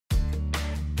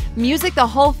Music the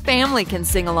whole family can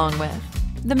sing along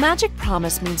with. The Magic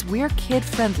Promise means we're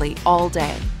kid-friendly all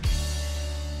day.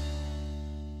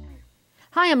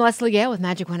 Hi, I'm Leslye with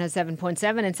Magic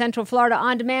 107.7 in Central Florida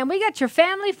On Demand. We got your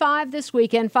Family 5 this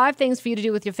weekend, 5 things for you to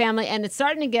do with your family, and it's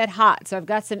starting to get hot, so I've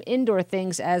got some indoor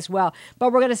things as well.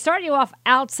 But we're going to start you off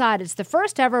outside. It's the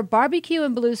first ever Barbecue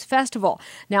and Blues Festival.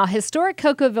 Now, historic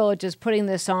Cocoa Village is putting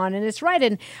this on, and it's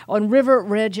right on River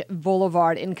Ridge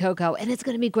Boulevard in Cocoa, and it's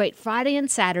going to be great Friday and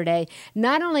Saturday.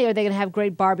 Not only are they going to have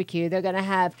great barbecue, they're going to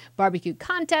have barbecue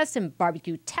contests and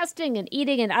barbecue testing and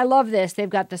eating, and I love this. They've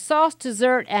got the sauce,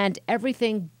 dessert, and everything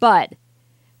but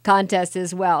contest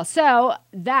as well. So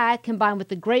that, combined with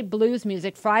the great blues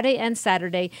music Friday and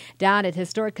Saturday down at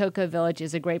historic Cocoa Village,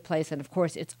 is a great place. And of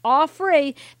course, it's all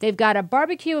free. They've got a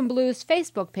Barbecue and Blues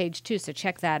Facebook page too, so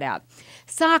check that out.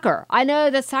 Soccer. I know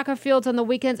that soccer fields on the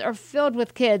weekends are filled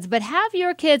with kids, but have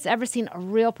your kids ever seen a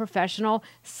real professional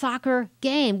soccer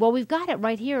game? Well, we've got it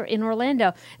right here in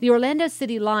Orlando. The Orlando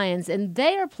City Lions, and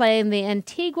they are playing the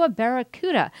Antigua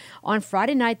Barracuda on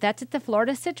Friday night. That's at the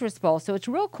Florida Citrus Bowl. So it's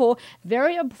real cool.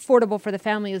 Very affordable for the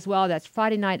family as well. That's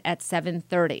Friday night at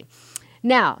 7:30.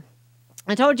 Now,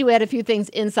 I told you we had a few things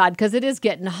inside because it is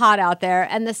getting hot out there,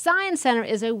 and the Science Center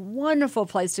is a wonderful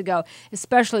place to go,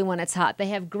 especially when it's hot. They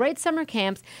have great summer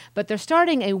camps, but they're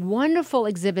starting a wonderful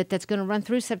exhibit that's going to run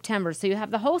through September, so you have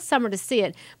the whole summer to see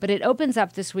it, but it opens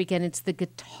up this weekend. It's the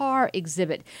guitar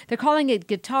exhibit. They're calling it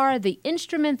Guitar, the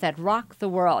Instrument That Rocked the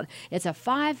World. It's a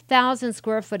 5,000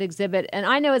 square foot exhibit, and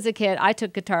I know as a kid I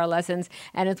took guitar lessons,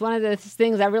 and it's one of those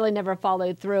things I really never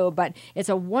followed through, but it's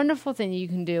a wonderful thing you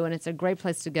can do, and it's a great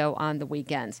place to go on the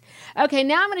weekends. Okay,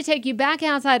 now I'm going to take you back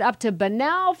outside up to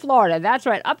Bunnell, Florida. That's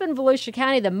right, up in Volusia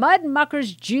County, the Mud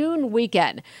Muckers June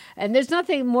weekend. And there's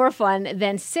nothing more fun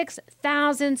than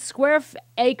 6,000 square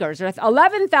acres, or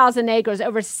 11,000 acres,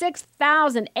 over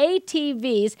 6,000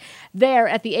 ATVs there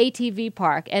at the ATV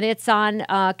park. And it's on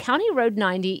County Road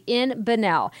 90 in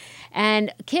Bunnell.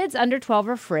 And kids under 12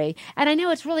 are free. And I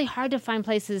know it's really hard to find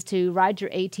places to ride your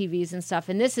ATVs and stuff.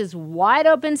 And this is wide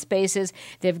open spaces.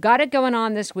 They've got it going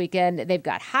on this weekend. They've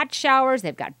got hot showers,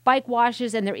 they've got bike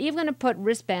washes, and they're even going to put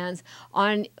wristbands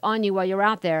on you while you're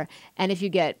out there. And if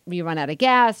you run out of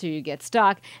gas or you get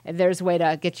stuck, there's a way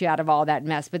to get you out of all that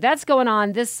mess. But that's going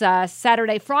on this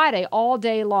Saturday, Friday, all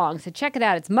day long. So check it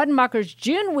out. It's Mud Muckers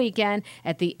June weekend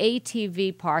at the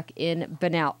ATV Park in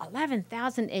Bunnell.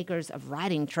 11,000 acres of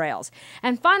riding trails.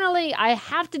 And finally, I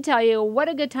have to tell you what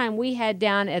a good time we had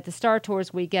down at the Star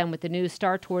Tours weekend with the new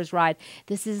Star Tours ride.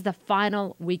 This is the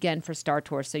final weekend for Star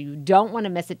Tours, so you don't want to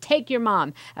miss it. Take your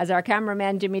mom, as our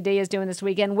cameraman Jimmy D is doing this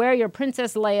weekend. Wear your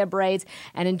Princess Leia braids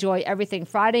and enjoy everything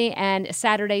Friday and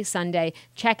Saturday, Sunday.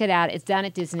 Check it out. It's down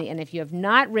at Disney. And if you have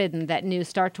not ridden that new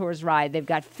Star Tours ride, they've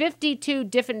got 52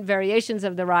 different variations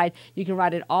of the ride. You can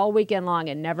ride it all weekend long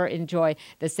and never enjoy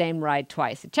the same ride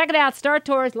twice. So check it out. Star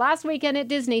Tours last weekend at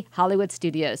Disney Hollywood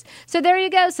Studios. So there you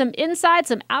go. Some inside,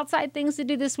 some outside things to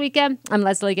do this weekend. I'm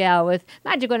Leslye Gale with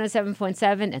Magic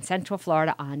 107.7 and Central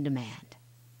Florida On Demand.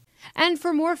 And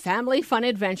for more family fun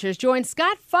adventures, join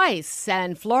Scott Feiss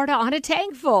and Florida on a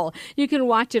Tankful. You can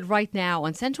watch it right now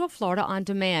on Central Florida On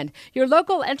Demand, your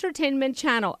local entertainment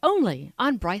channel only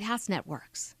on Bright House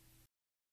Networks.